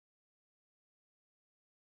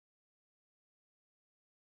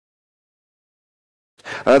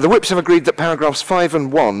The Whips have agreed that paragraphs 5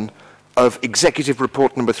 and 1 of Executive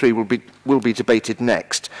Report number 3 will be debated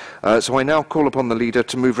next. So I now call upon the Leader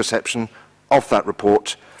to move reception of that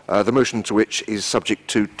report, the motion to which is subject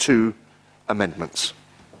to 2 amendments.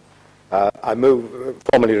 I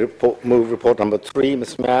formally move report number 3,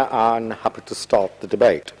 Mr. Mayor, and happy to start the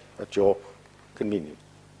debate at your convenience.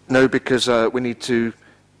 No, because we need to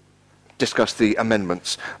discuss the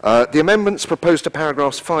amendments. The amendments proposed to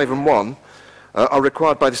paragraphs 5 and 1 are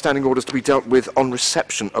required by the standing orders to be dealt with on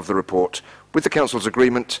reception of the report. With the Council's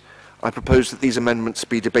agreement, I propose that these amendments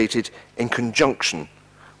be debated in conjunction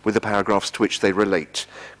with the paragraphs to which they relate.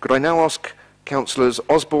 Could I now ask Councillors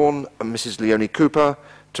Osborne and Mrs Leonie Cooper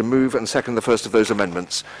to move and second the first of those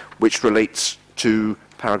amendments, which relates to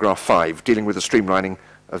paragraph 5, dealing with the streamlining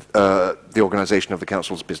of the organisation of the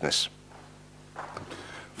Council's business?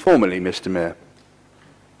 Formally, Mr. Mayor.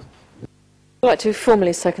 I'd like to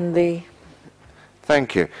formally second the...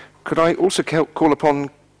 Thank you. Could I also call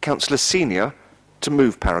upon Councillor Senior to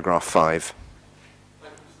move paragraph 5?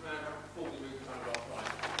 Thank you, Mr. Mayor. I formally move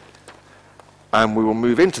paragraph 5. And we will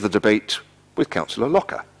move into the debate with Councillor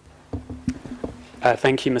Locker.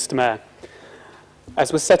 Thank you, Mr. Mayor.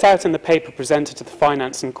 As was set out in the paper presented to the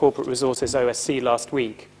Finance and Corporate Resources OSC last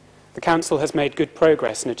week, the Council has made good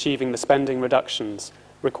progress in achieving the spending reductions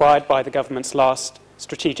required by the Government's last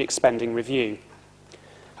strategic spending review.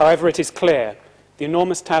 However, it is clear the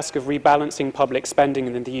enormous task of rebalancing public spending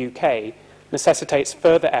in the UK necessitates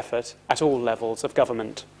further effort at all levels of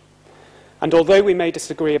government. And although we may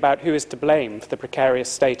disagree about who is to blame for the precarious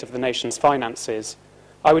state of the nation's finances,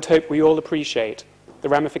 I would hope we all appreciate the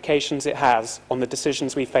ramifications it has on the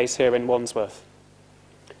decisions we face here in Wandsworth.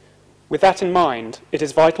 With that in mind, it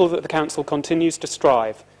is vital that the Council continues to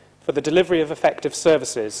strive for the delivery of effective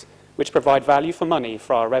services which provide value for money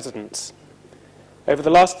for our residents. Over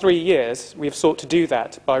the last 3 years, we have sought to do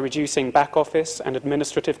that by reducing back office and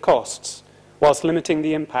administrative costs, whilst limiting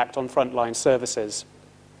the impact on frontline services.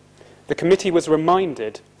 The committee was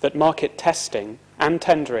reminded that market testing and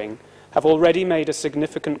tendering have already made a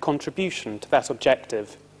significant contribution to that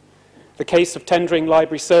objective. The case of tendering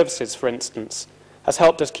library services, for instance, has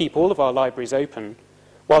helped us keep all of our libraries open,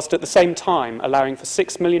 whilst at the same time allowing for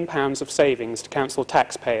 £6 million of savings to council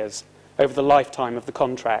taxpayers over the lifetime of the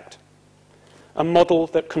contract. A model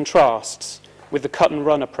that contrasts with the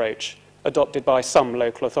cut-and-run approach adopted by some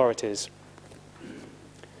local authorities.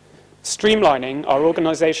 Streamlining our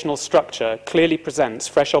organisational structure clearly presents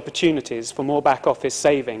fresh opportunities for more back-office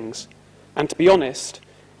savings, and to be honest,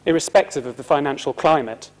 irrespective of the financial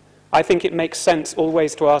climate, I think it makes sense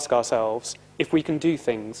always to ask ourselves if we can do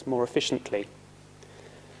things more efficiently.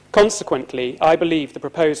 Consequently, I believe the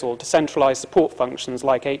proposal to centralise support functions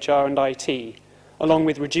like HR and IT, along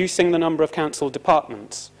with reducing the number of council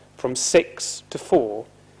departments from 6 to 4,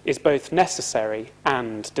 is both necessary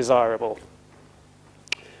and desirable.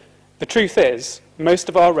 The truth is, most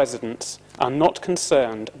of our residents are not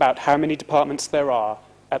concerned about how many departments there are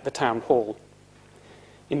at the town hall.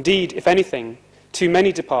 Indeed, if anything, too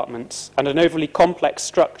many departments and an overly complex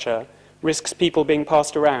structure risks people being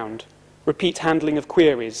passed around, repeat handling of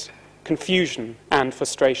queries, confusion and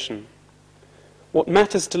frustration. What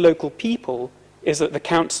matters to local people is that the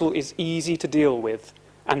council is easy to deal with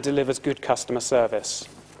and delivers good customer service.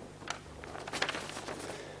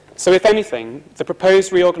 So if anything, the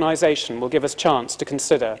proposed reorganisation will give us a chance to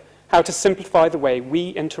consider how to simplify the way we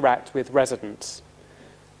interact with residents.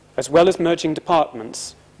 As well as merging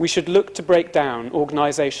departments, we should look to break down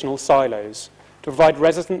organisational silos to provide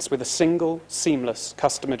residents with a single, seamless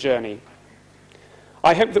customer journey.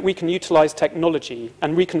 I hope that we can utilise technology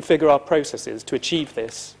and reconfigure our processes to achieve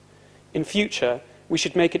this. In future, we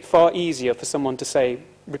should make it far easier for someone to, say,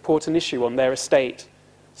 report an issue on their estate,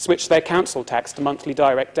 switch their council tax to monthly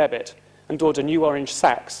direct debit, and order new orange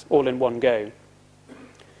sacks all in one go.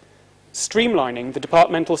 Streamlining the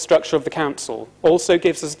departmental structure of the council also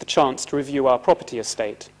gives us the chance to review our property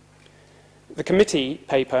estate. The committee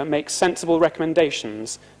paper makes sensible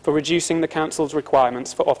recommendations for reducing the council's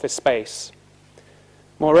requirements for office space.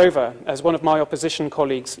 Moreover, as one of my opposition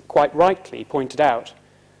colleagues quite rightly pointed out,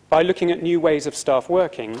 by looking at new ways of staff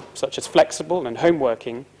working, such as flexible and home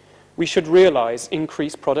working, we should realise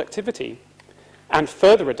increased productivity and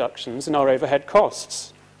further reductions in our overhead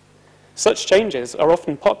costs. Such changes are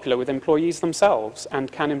often popular with employees themselves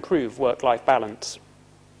and can improve work-life balance.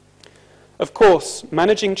 Of course,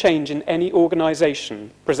 managing change in any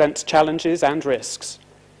organisation presents challenges and risks.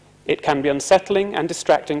 It can be unsettling and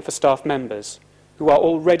distracting for staff members who are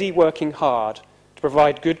already working hard to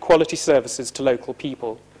provide good quality services to local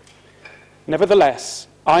people. Nevertheless,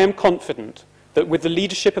 I am confident that with the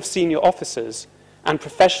leadership of senior officers and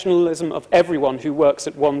professionalism of everyone who works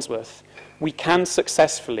at Wandsworth, we can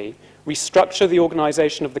successfully restructure the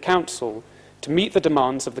organisation of the Council to meet the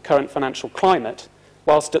demands of the current financial climate,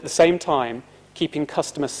 whilst at the same time keeping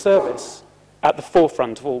customer service at the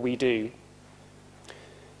forefront of all we do.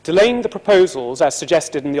 Delaying the proposals, as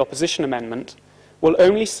suggested in the opposition amendment, will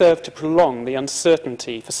only serve to prolong the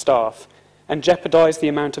uncertainty for staff and jeopardise the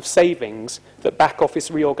amount of savings that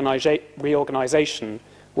back-office reorganisation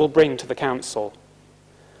will bring to the Council.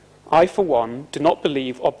 I, for one, do not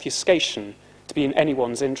believe obfuscation to be in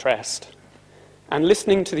anyone's interest. And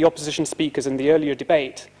listening to the opposition speakers in the earlier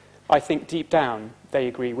debate, I think deep down they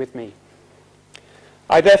agree with me.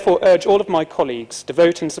 I therefore urge all of my colleagues to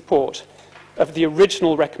vote in support of the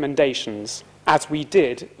original recommendations, as we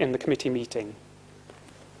did in the committee meeting.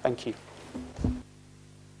 Thank you.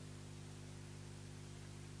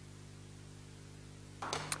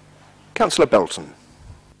 Councillor Belton.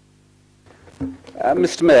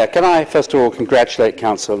 Mr Mayor, can I first of all congratulate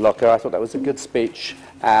Councillor Locker? I thought that was a good speech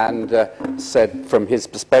and said from his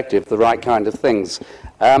perspective the right kind of things.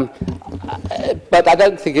 But I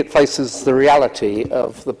don't think it faces the reality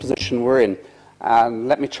of the position we're in. And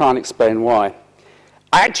let me try and explain why.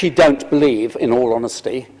 I actually don't believe, in all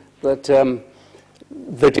honesty, that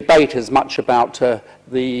the debate is much about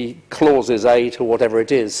the clauses 8 or whatever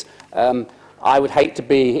it is. I would hate to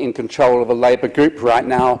be in control of a Labour group right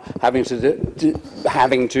now, having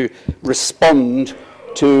to respond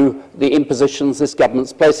to the impositions this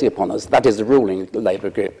government's placing upon us. That is the ruling Labour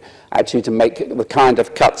group. Actually, to make the kind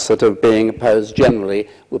of cuts that are being opposed generally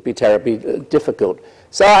would be terribly difficult.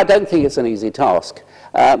 So I don't think it's an easy task.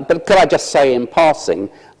 But could I just say in passing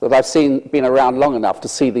that I've been around long enough to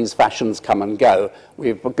see these fashions come and go.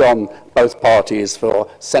 We've gone, both parties, for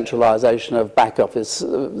centralisation of back office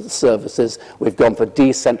services. We've gone for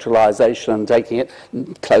decentralisation and taking it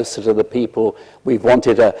closer to the people. We've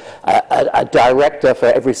wanted a director for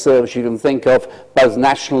every service you can think of, both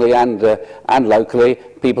nationally and locally.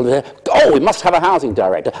 People say, oh, we must have a housing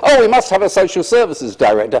director. Oh, we must have a social services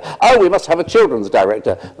director. Oh, we must have a children's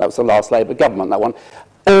director. That was the last Labour government, that one.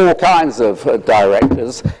 All kinds of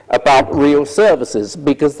directors about real services,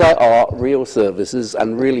 because there are real services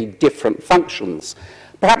and really different functions.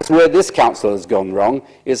 Perhaps where this council has gone wrong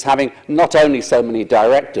is having not only so many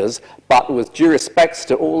directors, but with due respects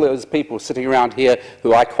to all those people sitting around here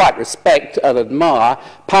who I quite respect and admire,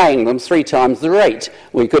 paying them 3 times the rate.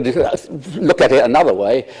 We could look at it another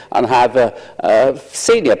way and have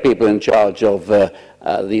senior people in charge of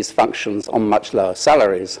these functions on much lower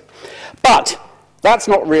salaries. But that's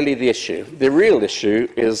not really the issue. The real issue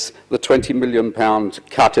is the £20 million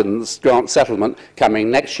cut in grant settlement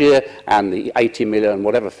coming next year and the 80 million,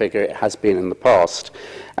 whatever figure it has been in the past.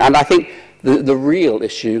 And I think the real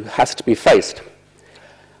issue has to be faced.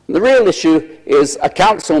 The real issue is a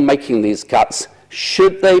council making these cuts.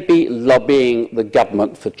 Should they be lobbying the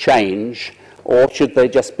government for change, or should they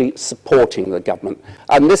just be supporting the government?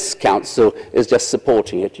 And this council is just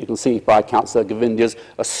supporting it. You can see by Councillor Govindia's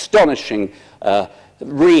astonishing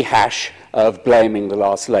rehash of blaming the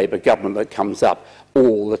last Labour government that comes up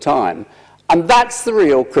all the time. And that's the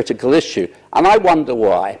real critical issue. And I wonder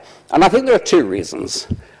why. And I think there are 2 reasons.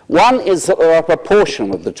 One is that there are a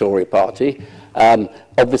proportion of the Tory party,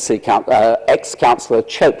 obviously ex-councillor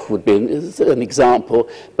Choke would be an example,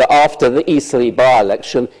 but after the Eastleigh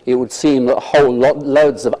by-election, it would seem that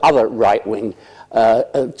loads of other right-wing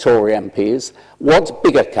Tory MPs want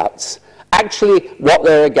bigger cuts. Actually, what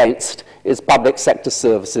they're against is public sector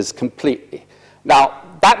services completely. Now,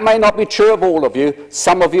 that may not be true of all of you.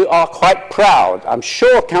 Some of you are quite proud. I'm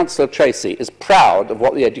sure Councillor Tracy is proud of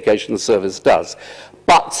what the Education Service does.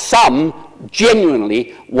 But some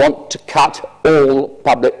genuinely want to cut all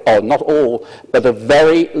public, or not all, but a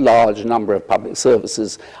very large number of public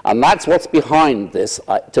services. And that's what's behind this,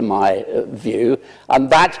 to my view. And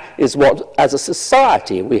that is what, as a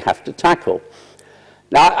society, we have to tackle.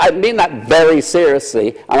 Now, I mean that very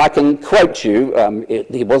seriously, and I can quote you,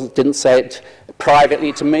 he didn't say it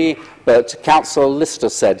privately to me, but Councillor Lister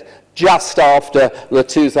said, just after the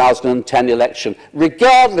 2010 election,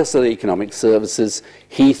 regardless of the economic services,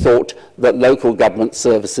 he thought that local government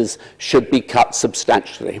services should be cut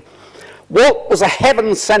substantially. What was a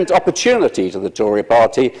heaven-sent opportunity to the Tory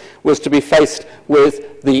party was to be faced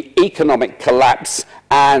with the economic collapse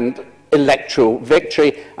and electoral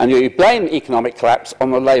victory, and you blame economic collapse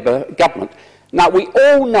on the Labour government. Now, we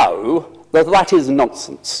all know that that is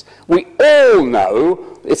nonsense. We all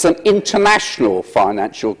know it's an international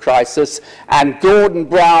financial crisis, and Gordon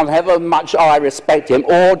Brown, however much I respect him,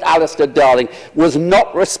 or Alistair Darling, was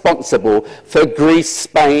not responsible for Greece,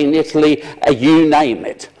 Spain, Italy, you name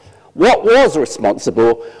it. What was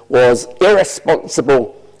responsible was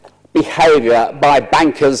irresponsible behaviour by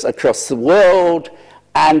bankers across the world,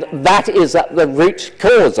 and that is at the root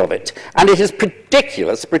cause of it. And it is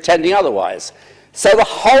ridiculous pretending otherwise. So the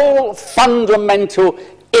whole fundamental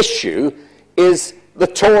issue is the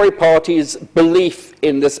Tory party's belief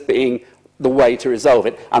in this being the way to resolve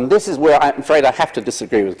it. And this is where I'm afraid I have to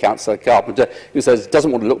disagree with Councillor Carpenter, who says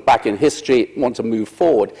doesn't want to look back in history, want to move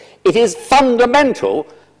forward. It is fundamental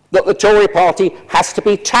that the Tory party has to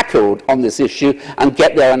be tackled on this issue and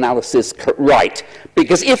get their analysis right.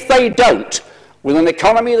 Because if they don't, with an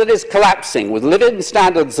economy that is collapsing, with living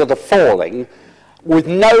standards that are falling, with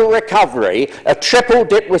no recovery, a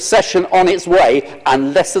triple-dip recession on its way,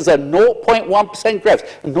 unless there's a 0.1% growth.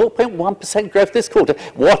 0.1% growth this quarter.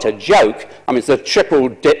 What a joke. I mean, it's a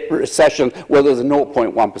triple-dip recession whether there's a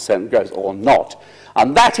 0.1% growth or not.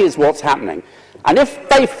 And that is what's happening. And if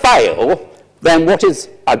they fail, then what is,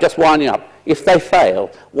 I'm just winding up, if they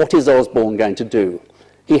fail, what is Osborne going to do?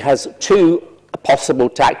 He has two possible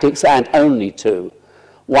tactics, and only two.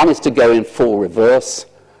 One is to go in full reverse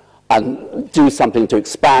and do something to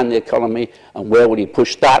expand the economy, and where will he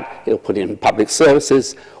push that? He'll put in public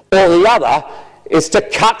services. Or the other is to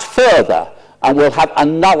cut further, and we'll have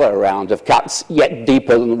another round of cuts yet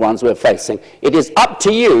deeper than the ones we're facing. It is up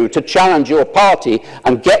to you to challenge your party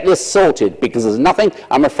and get this sorted, because there's nothing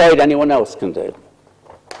I'm afraid anyone else can do.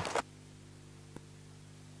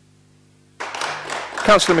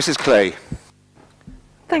 Councillor Mrs Clay.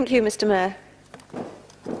 Thank you, Mr Mayor.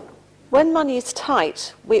 When money is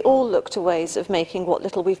tight, we all look to ways of making what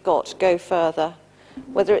little we've got go further,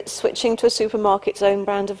 whether it's switching to a supermarket's own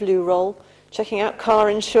brand of loo roll, checking out car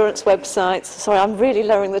insurance websites. Sorry, I'm really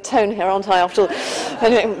lowering the tone here, aren't I?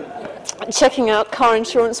 Anyway, checking out car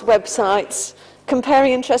insurance websites,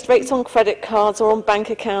 comparing interest rates on credit cards or on bank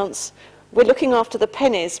accounts. We're looking after the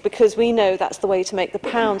pennies because we know that's the way to make the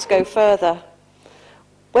pounds go further.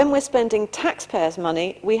 When we're spending taxpayers'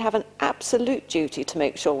 money, we have an absolute duty to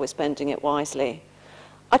make sure we're spending it wisely.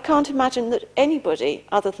 I can't imagine that anybody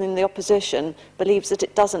other than the opposition believes that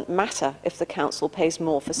it doesn't matter if the council pays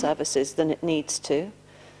more for services than it needs to.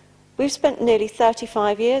 We've spent nearly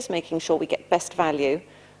 35 years making sure we get best value,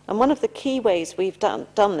 and one of the key ways we've done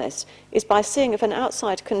this is by seeing if an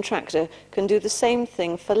outside contractor can do the same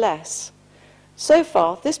thing for less. So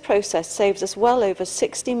far, this process saves us well over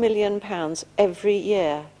 £60 million every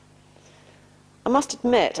year. I must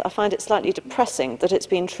admit, I find it slightly depressing that it's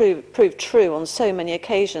been proved true on so many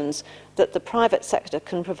occasions that the private sector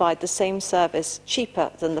can provide the same service cheaper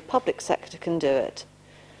than the public sector can do it.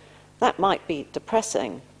 That might be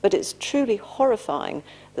depressing, but it's truly horrifying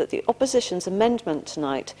that the opposition's amendment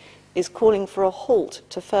tonight is calling for a halt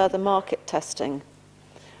to further market testing.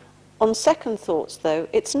 On second thoughts, though,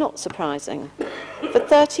 it's not surprising. For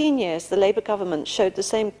 13 years, the Labour government showed the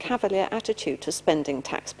same cavalier attitude to spending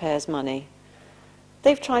taxpayers' money.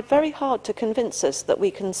 They've tried very hard to convince us that we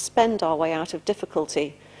can spend our way out of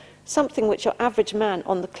difficulty, something which your average man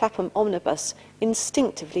on the Clapham omnibus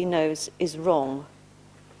instinctively knows is wrong.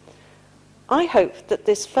 I hope that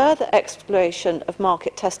this further exploration of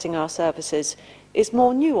market testing our services is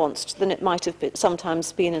more nuanced than it might have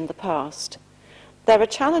sometimes been in the past. There are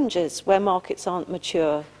challenges where markets aren't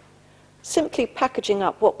mature. Simply packaging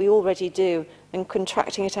up what we already do and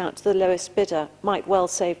contracting it out to the lowest bidder might well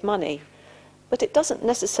save money, but it doesn't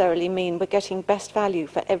necessarily mean we're getting best value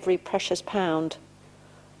for every precious pound.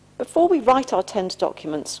 Before we write our tender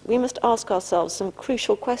documents, we must ask ourselves some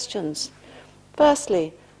crucial questions.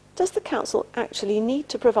 Firstly, does the council actually need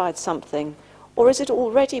to provide something, or is it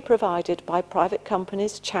already provided by private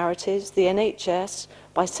companies, charities, the NHS,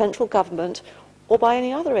 by central government, or by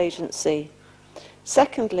any other agency?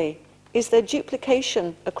 Secondly, is there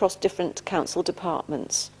duplication across different council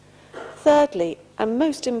departments? Thirdly, and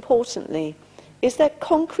most importantly, is there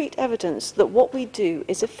concrete evidence that what we do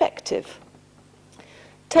is effective?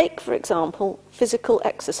 Take, for example, physical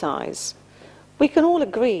exercise. We can all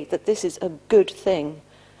agree that this is a good thing,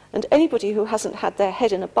 and anybody who hasn't had their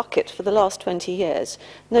head in a bucket for the last 20 years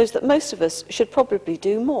knows that most of us should probably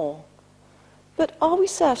do more. But are we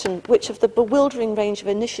certain which of the bewildering range of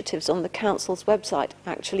initiatives on the council's website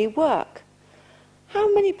actually work?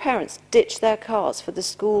 How many parents ditch their cars for the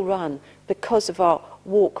school run because of our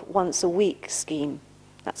walk once a week scheme?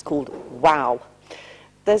 That's called WOW.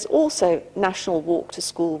 There's also National Walk to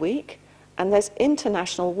School Week, and there's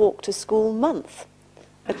International Walk to School Month.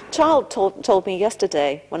 A child told me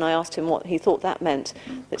yesterday, when I asked him what he thought that meant,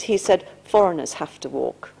 that he said foreigners have to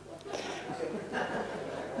walk.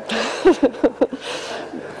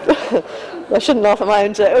 I shouldn't laugh at my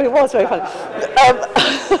own joke. Oh, it was very funny.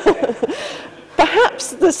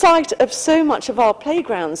 Perhaps the sight of so much of our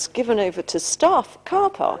playgrounds given over to staff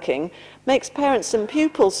car parking makes parents and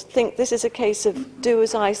pupils think this is a case of do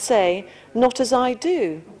as I say, not as I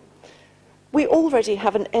do. We already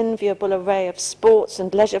have an enviable array of sports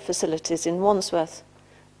and leisure facilities in Wandsworth.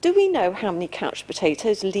 Do we know how many couch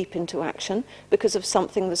potatoes leap into action because of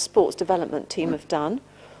something the sports development team have done?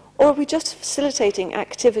 Or are we just facilitating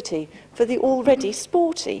activity for the already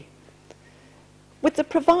sporty? With the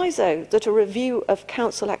proviso that a review of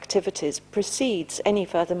council activities precedes any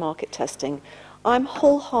further market testing, I'm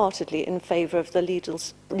wholeheartedly in favour of the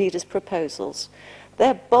leaders' proposals.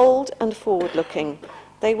 They're bold and forward-looking.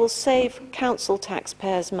 They will save council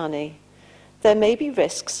taxpayers' money. There may be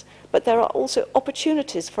risks, but there are also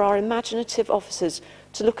opportunities for our imaginative officers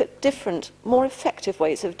to look at different, more effective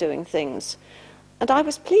ways of doing things. And I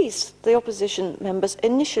was pleased the opposition members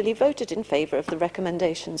initially voted in favour of the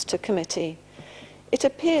recommendations to committee. It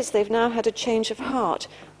appears they've now had a change of heart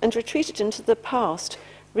and retreated into the past,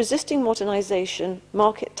 resisting modernisation,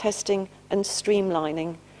 market testing and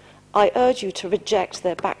streamlining. I urge you to reject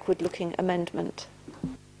their backward-looking amendment.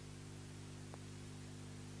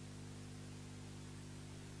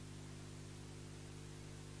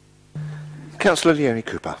 Councillor Leonie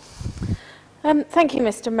Cooper. Thank you,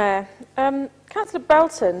 Mr. Mayor. Councillor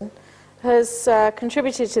Belton has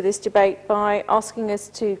contributed to this debate by asking us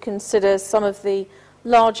to consider some of the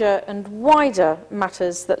larger and wider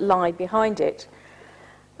matters that lie behind it.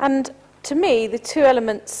 And to me, the two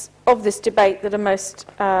elements of this debate that are most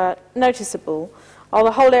noticeable are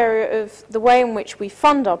the whole area of the way in which we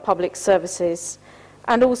fund our public services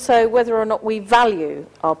and also whether or not we value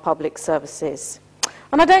our public services.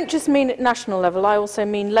 And I don't just mean at national level, I also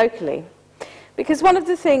mean locally. Because one of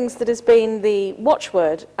the things that has been the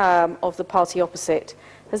watchword of the party opposite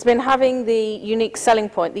has been having the unique selling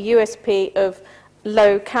point, the USP of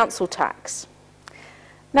low council tax.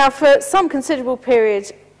 Now, for some considerable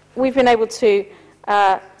period, we've been able to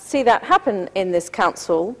see that happen in this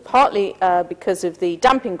council, partly because of the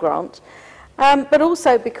damping grant, but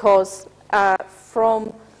also because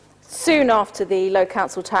from soon after the low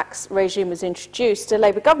council tax regime was introduced, a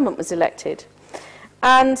Labour government was elected.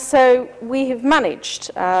 And so we have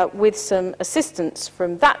managed, with some assistance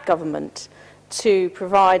from that government, to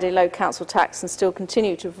provide a low council tax and still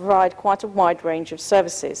continue to provide quite a wide range of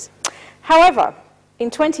services. However, in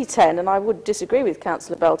 2010, and I would disagree with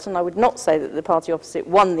Councillor Belton, I would not say that the party opposite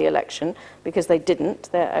won the election, because they didn't.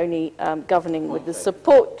 They're only governing with the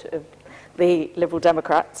support of the Liberal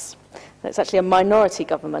Democrats. It's actually a minority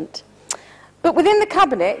government. But within the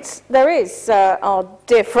Cabinet, there is our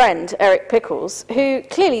dear friend, Eric Pickles, who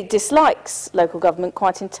clearly dislikes local government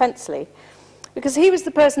quite intensely, because he was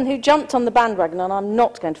the person who jumped on the bandwagon, and I'm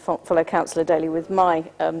not going to follow Councillor Daly with my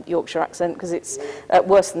Yorkshire accent, because it's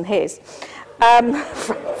worse than his,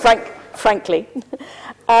 frankly.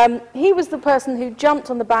 He was the person who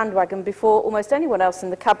jumped on the bandwagon before almost anyone else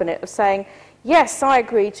in the Cabinet of saying, yes, I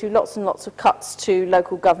agree to lots and lots of cuts to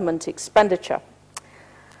local government expenditure.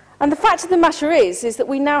 And the fact of the matter is that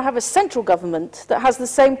we now have a central government that has the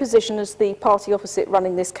same position as the party opposite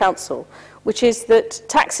running this council, which is that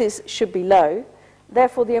taxes should be low,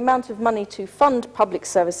 therefore the amount of money to fund public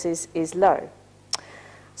services is low.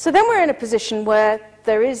 So then we're in a position where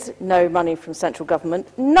there is no money from central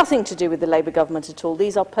government, nothing to do with the Labour government at all.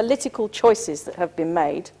 These are political choices that have been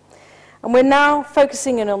made. And we're now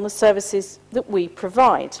focusing in on the services that we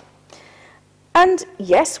provide. And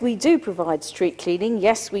yes, we do provide street cleaning,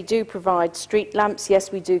 yes, we do provide street lamps, yes,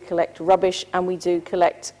 we do collect rubbish, and we do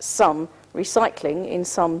collect some recycling in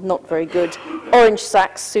some not very good orange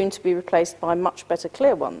sacks, soon to be replaced by much better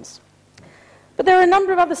clear ones. But there are a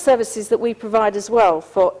number of other services that we provide as well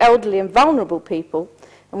for elderly and vulnerable people,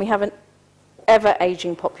 and we have an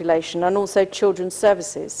ever-ageing population, and also children's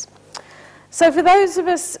services. So for those of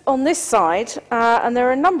us on this side, and there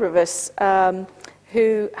are a number of us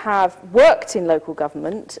who have worked in local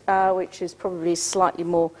government, which is probably slightly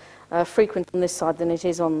more frequent on this side than it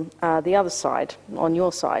is on the other side, on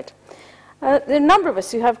your side. There are a number of us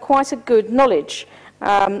who have quite a good knowledge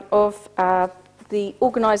of the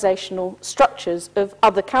organisational structures of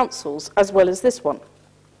other councils, as well as this one.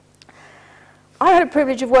 I had the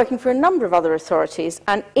privilege of working for a number of other authorities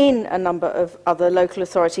and in a number of other local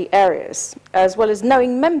authority areas, as well as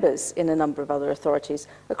knowing members in a number of other authorities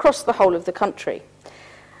across the whole of the country.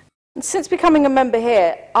 And since becoming a member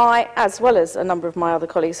here, I, as well as a number of my other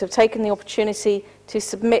colleagues, have taken the opportunity to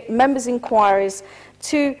submit members' inquiries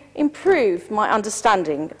to improve my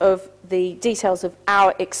understanding of the details of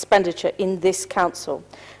our expenditure in this council.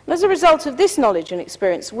 And as a result of this knowledge and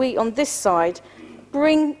experience, we on this side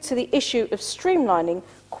bring to the issue of streamlining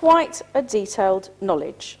quite a detailed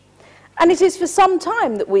knowledge. And it is for some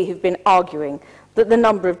time that we have been arguing that the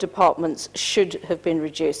number of departments should have been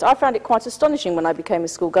reduced. I found it quite astonishing when I became a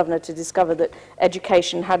school governor to discover that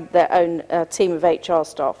education had their own team of HR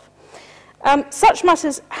staff. Such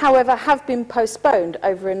matters, however, have been postponed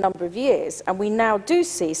over a number of years, and we now do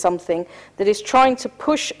see something that is trying to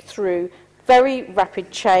push through very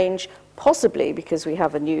rapid change, possibly because we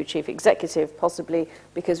have a new chief executive, possibly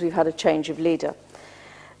because we've had a change of leader.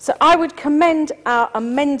 So I would commend our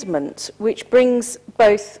amendment, which brings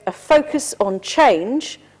both a focus on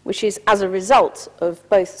change, which is as a result of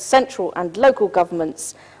both central and local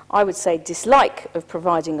governments, I would say, dislike of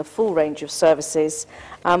providing a full range of services,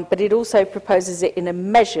 but it also proposes it in a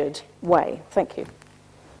measured way. Thank you.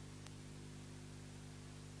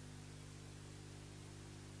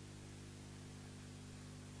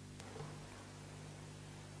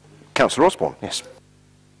 Councillor Osborne, yes.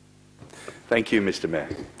 Thank you, Mr. Mayor.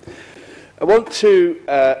 I want to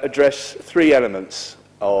address three elements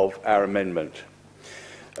of our amendment.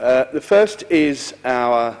 The first is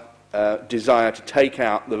our desire to take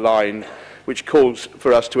out the line which calls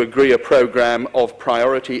for us to agree a programme of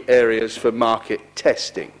priority areas for market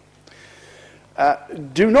testing.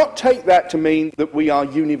 Do not take that to mean that we are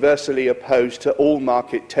universally opposed to all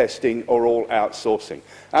market testing or all outsourcing.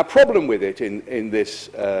 Our problem with it in this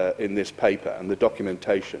paper and the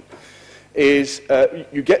documentation is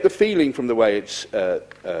you get the feeling from the way it's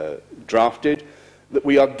drafted that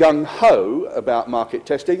we are gung-ho about market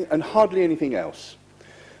testing and hardly anything else.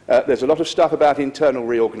 There's a lot of stuff about internal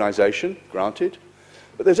reorganisation, granted,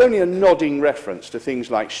 but there's only a nodding reference to things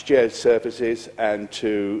like shared services and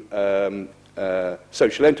to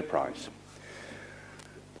social enterprise.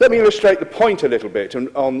 Let me illustrate the point a little bit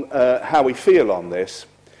on how we feel on this.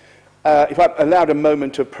 If I'm allowed a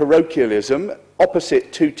moment of parochialism,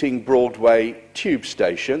 opposite Tooting Broadway tube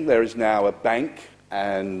station, there is now a bank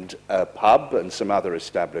and a pub and some other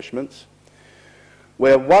establishments,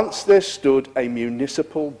 where once there stood a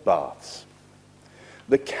municipal baths.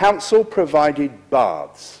 The council provided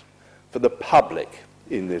baths for the public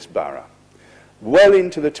in this borough, well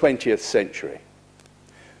into the 20th century,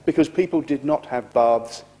 because people did not have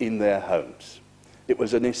baths in their homes. It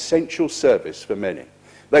was an essential service for many.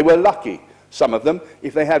 They were lucky, some of them,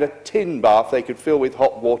 if they had a tin bath they could fill with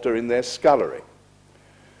hot water in their scullery.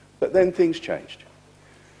 But then things changed.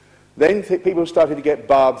 Then people started to get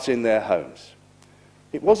baths in their homes.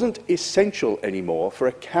 It wasn't essential anymore for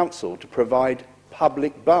a council to provide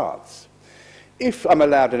public baths. If I'm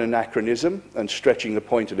allowed an anachronism, and stretching the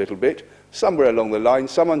point a little bit, somewhere along the line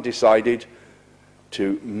someone decided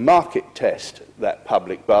to market test that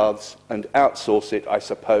public baths and outsource it, I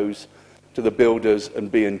suppose, to the builders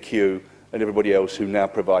and B&Q and everybody else who now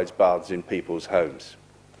provides baths in people's homes.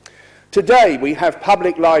 Today we have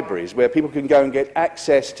public libraries where people can go and get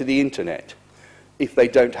access to the internet if they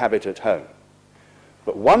don't have it at home.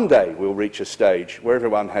 But one day we'll reach a stage where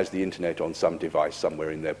everyone has the internet on some device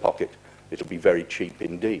somewhere in their pocket. It'll be very cheap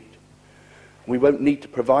indeed. We won't need to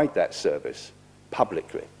provide that service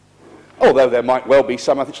publicly. Although there might well be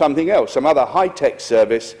something else, some other high-tech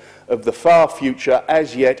service of the far future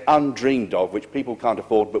as yet undreamed of, which people can't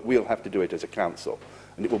afford, but we'll have to do it as a council.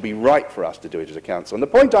 And it will be right for us to do it as a council. And the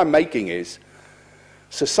point I'm making is,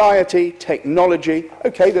 society, technology,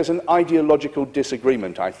 okay, there's an ideological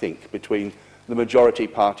disagreement, I think, between the majority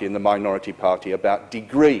party and the minority party about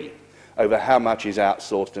degree over how much is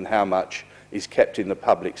outsourced and how much is kept in the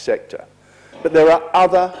public sector. But there are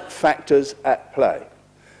other factors at play.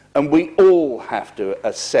 And we all have to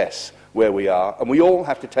assess where we are, and we all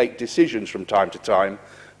have to take decisions from time to time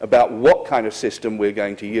about what kind of system we're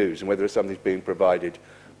going to use and whether something's being provided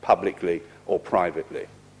publicly or privately.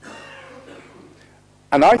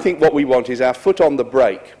 And I think what we want is our foot on the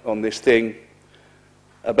brake on this thing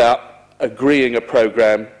about agreeing a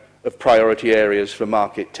programme of priority areas for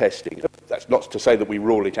market testing. That's not to say that we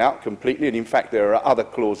rule it out completely, and in fact there are other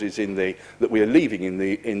clauses that we are leaving in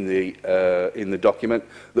the document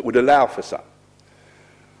that would allow for some.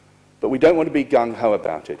 But we don't want to be gung-ho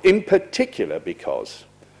about it, in particular because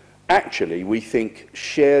actually we think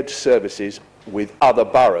shared services with other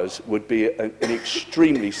boroughs would be an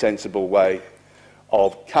extremely sensible way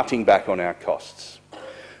of cutting back on our costs.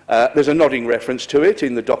 There's a nodding reference to it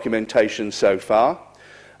in the documentation so far,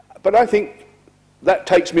 but I think that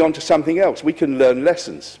takes me on to something else. We can learn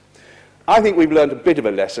lessons. I think we've learned a bit of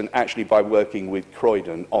a lesson actually by working with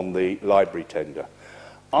Croydon on the library tender.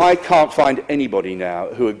 I can't find anybody now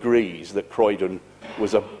who agrees that Croydon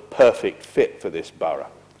was a perfect fit for this borough.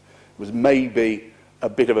 It was maybe a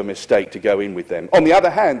bit of a mistake to go in with them. On the other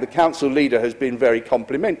hand, the council leader has been very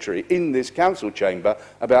complimentary in this council chamber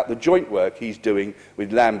about the joint work he's doing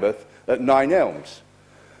with Lambeth at 9 Elms.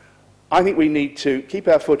 I think we need to keep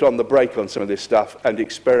our foot on the brake on some of this stuff and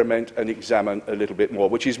experiment and examine a little bit more,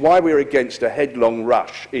 which is why we're against a headlong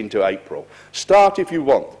rush into April. Start if you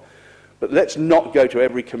want, but let's not go to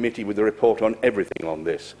every committee with a report on everything on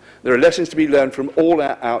this. There are lessons to be learned from all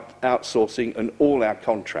our outsourcing and all our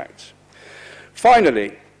contracts.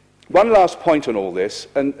 Finally, one last point on all this,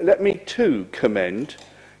 and let me too commend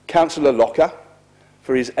Councillor Locker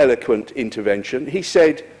for his eloquent intervention. He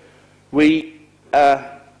said, we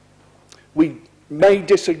may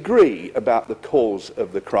disagree about the cause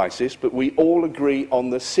of the crisis, but we all agree on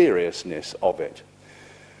the seriousness of it.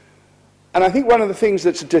 And I think one of the things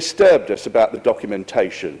that's disturbed us about the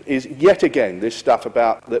documentation is, yet again, this stuff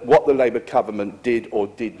about what the Labour government did or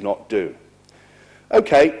did not do.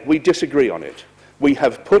 OK, we disagree on it. We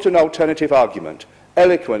have put an alternative argument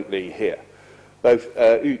eloquently here, both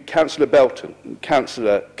Councillor Belton and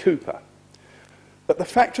Councillor Cooper. But the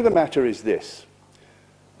fact of the matter is this.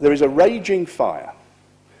 There is a raging fire.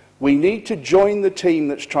 We need to join the team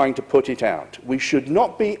that's trying to put it out. We should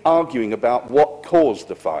not be arguing about what caused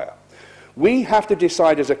the fire. We have to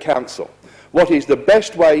decide as a council what is the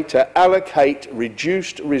best way to allocate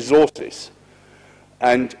reduced resources.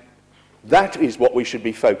 And that is what we should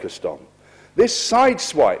be focused on. This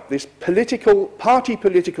sideswipe, this party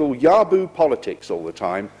political yaboo politics all the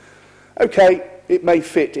time, okay, it may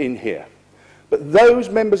fit in here. But those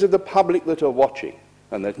members of the public that are watching,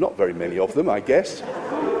 and there's not very many of them, I guess,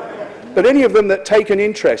 but any of them that take an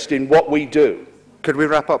interest in what we do. Could we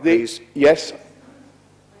wrap up, please? Yes.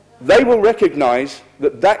 They will recognise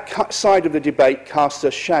that that side of the debate casts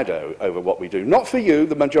a shadow over what we do. Not for you,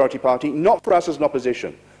 the majority party, not for us as an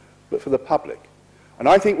opposition, but for the public. And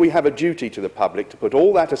I think we have a duty to the public to put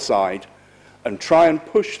all that aside and try and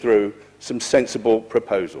push through some sensible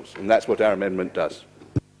proposals. And that's what our amendment does.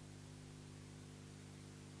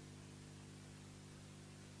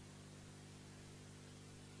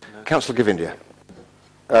 Councillor Govindia.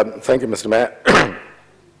 Thank you, Mr. Mayor.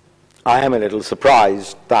 I am a little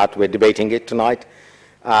surprised that we're debating it tonight,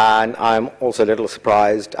 and I'm also a little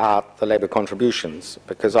surprised at the Labour contributions,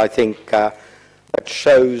 because I think that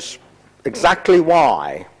shows exactly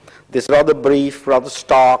why this rather brief, rather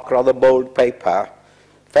stark, rather bold paper,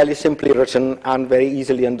 fairly simply written and very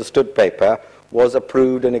easily understood paper, was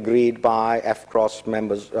approved and agreed by FCROSS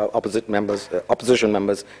members, opposition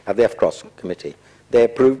members at the FCROSS committee. They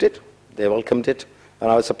approved it, they welcomed it, and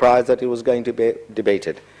I was surprised that it was going to be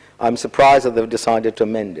debated. I'm surprised that they've decided to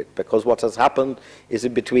amend it, because what has happened is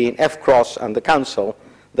that between FCROSS and the Council,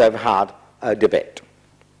 they've had a debate.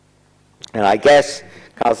 And I guess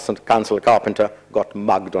Councillor Carpenter got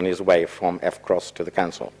mugged on his way from FCROSS to the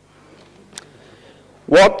Council.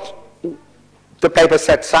 What the paper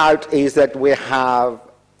sets out is that we have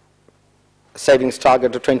a savings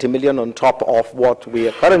target of 20 million on top of what we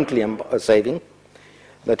are currently saving.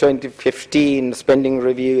 The 2015 spending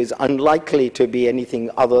review is unlikely to be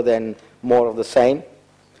anything other than more of the same.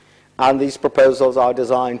 And these proposals are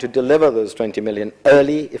designed to deliver those 20 million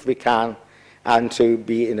early, if we can, and to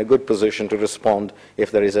be in a good position to respond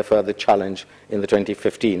if there is a further challenge in the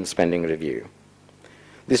 2015 spending review.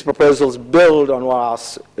 These proposals build on our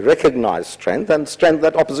recognized strength, and strength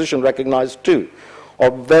that opposition recognized too,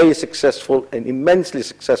 of very successful and immensely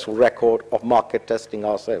successful record of market testing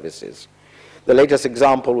our services. The latest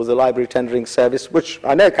example was the library tendering service, which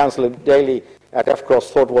I know Councillor Daly at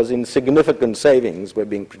FCROSS thought was insignificant savings were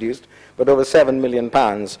being produced, but over £7 million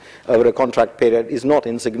over a contract period is not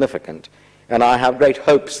insignificant. And I have great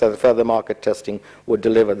hopes that further market testing would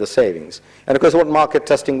deliver the savings. And of course, what market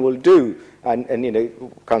testing will do, and you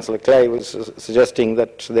know, Councillor Clay was suggesting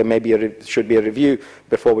that there may be should be a review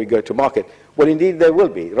before we go to market. Well, indeed, there will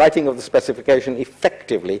be. Writing of the specification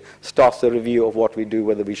effectively starts the review of what we do,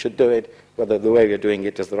 whether we should do it, whether the way we're doing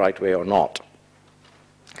it is the right way or not.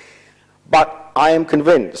 But I am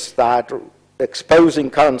convinced that exposing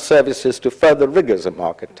current services to further rigors of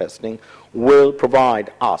market testing will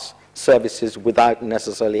provide us services without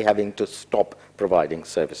necessarily having to stop providing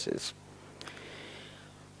services.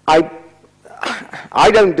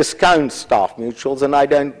 I don't discount staff mutuals, and I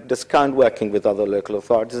don't discount working with other local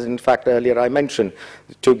authorities. In fact, earlier I mentioned,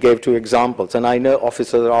 gave two examples, and I know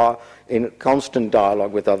officers are in constant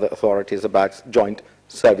dialogue with other authorities about joint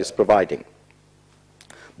service providing.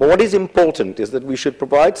 But what is important is that we should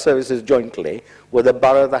provide services jointly with a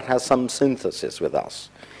borough that has some synthesis with us.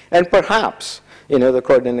 And perhaps, you know, the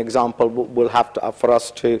Croydon example will have to, for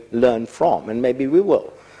us to learn from, and maybe we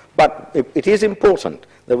will. But it is important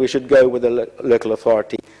that we should go with a local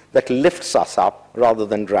authority that lifts us up rather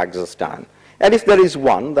than drags us down. And if there is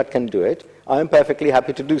one that can do it, I am perfectly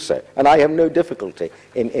happy to do so. And I have no difficulty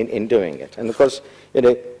in doing it. And of course,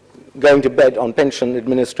 going to bed on pension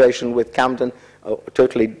administration with Camden, a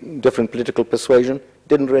totally different political persuasion,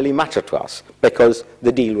 didn't really matter to us because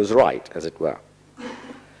the deal was right, as it were.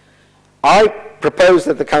 I propose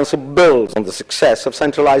that the Council builds on the success of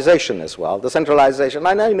centralisation as well. The centralisation,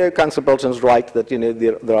 and I know Councillor Bolton's right that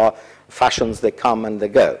there are fashions, they come and they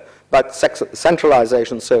go. But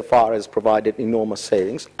centralisation so far has provided enormous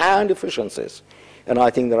savings and efficiencies. And I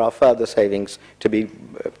think there are further savings to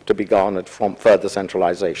be garnered from further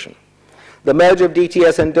centralisation. The merger of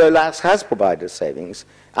DTS and DOLAS has provided savings,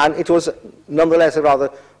 and it was nonetheless a rather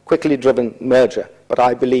quickly driven merger. But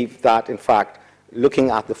I believe that, in fact, looking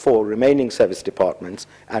at the 4 remaining service departments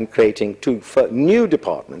and creating 2 new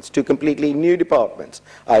departments, 2 completely new departments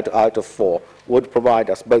out of 4, would provide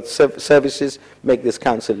us both services, make this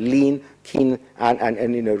council lean, keen,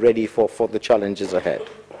 and ready for the challenges ahead.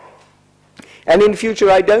 And in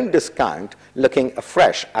future, I don't discount looking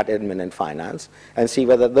afresh at admin and finance and see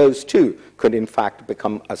whether those 2 could in fact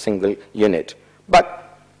become a single unit.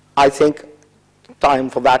 But I think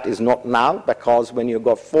time for that is not now, because when you've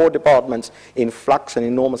got 4 departments in flux, an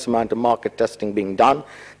enormous amount of market testing being done,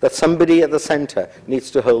 that somebody at the centre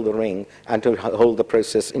needs to hold the ring and to hold the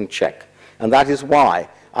process in check. And that is why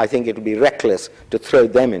I think it would be reckless to throw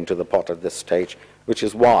them into the pot at this stage, which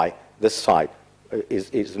is why this side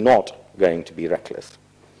is not going to be reckless.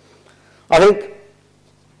 I think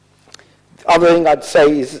the other thing I'd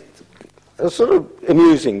say is a sort of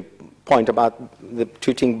amusing point about the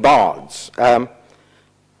tooting bards.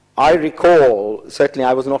 I recall, certainly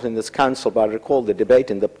I was not in this council, but I recall the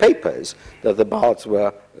debate in the papers that the bards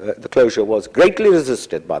were, the closure was greatly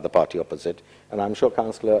resisted by the party opposite, and I'm sure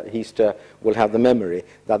Councillor Heaster will have the memory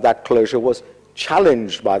that that closure was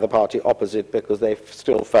challenged by the party opposite because they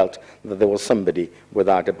still felt that there was somebody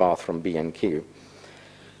without a bath from B&Q.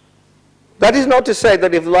 That is not to say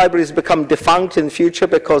that if libraries become defunct in the future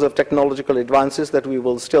because of technological advances, that we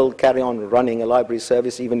will still carry on running a library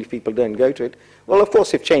service even if people don't go to it. Well, of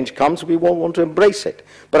course, if change comes, we won't want to embrace it.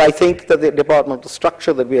 But I think that the departmental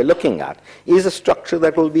structure that we are looking at is a structure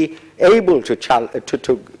that will be able to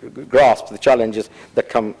grasp the challenges that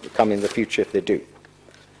come in the future if they do.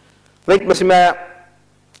 I think, Mr. Mayor,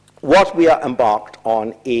 what we are embarked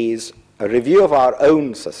on is a review of our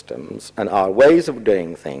own systems and our ways of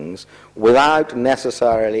doing things without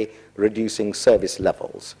necessarily reducing service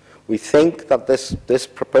levels. We think that this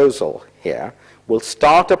proposal here will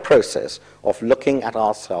start a process of looking at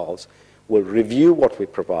ourselves, will review what we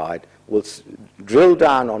provide, will drill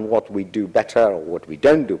down on what we do better or what we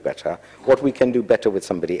don't do better, what we can do better with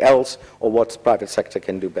somebody else, or what the private sector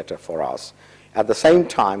can do better for us. At the same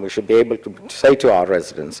time, we should be able to say to our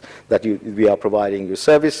residents that we are providing you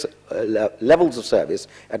service, levels of service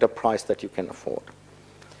at a price that you can afford.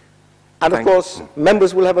 And of course,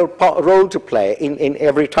 members will have a role to play in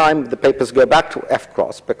every time the papers go back to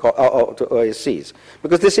FCROS or to OSCs,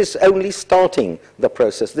 because this is only starting the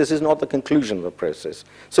process. This is not the conclusion of the process.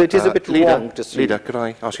 So it is a bit wrong to assume... Leader, could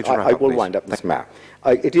I ask you to wrap up, I will please? wind up, Mr. Mayor.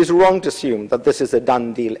 It is wrong to assume that this is a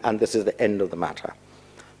done deal and this is the end of the matter.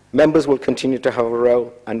 Members will continue to have a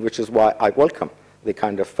role, and which is why I welcome the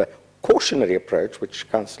kind of cautionary approach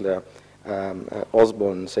which Councillor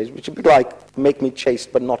Osborne says, which would be like, make me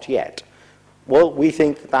chaste but not yet. Well, we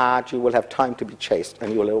think that you will have time to be chaste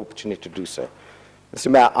and you will have opportunity to do so.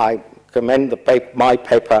 Mr. Mayor, I commend my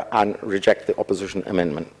paper and reject the opposition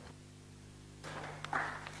amendment.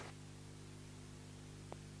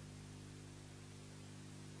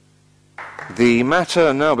 The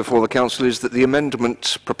matter now before the Council is that the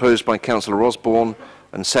amendment proposed by Councillor Osborne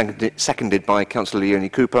and seconded by Councillor Leonie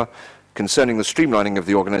Cooper concerning the streamlining of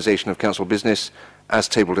the organisation of council business as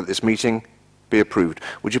tabled at this meeting be approved.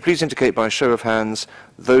 Would you please indicate by a show of hands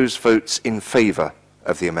those votes in favour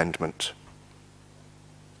of the amendment?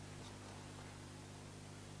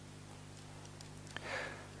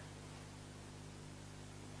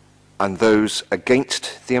 And those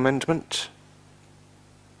against the amendment?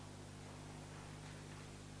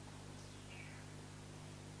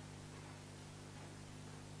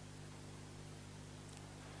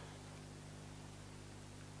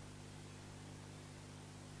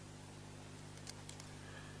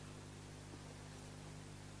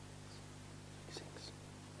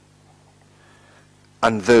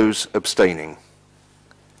 And those abstaining.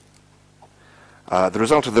 The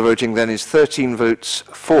result of the voting then is 13 votes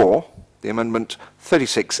for the amendment,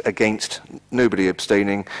 36 against, nobody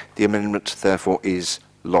abstaining. The amendment therefore is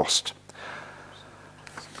lost.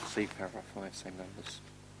 See paragraph 5, same numbers.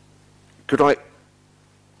 Could I...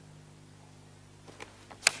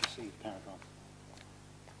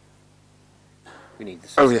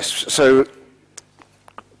 Oh, yes. So,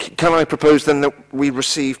 can I propose then that we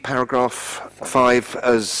receive paragraph 5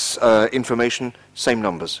 as information, same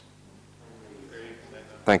numbers?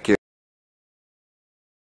 Thank you.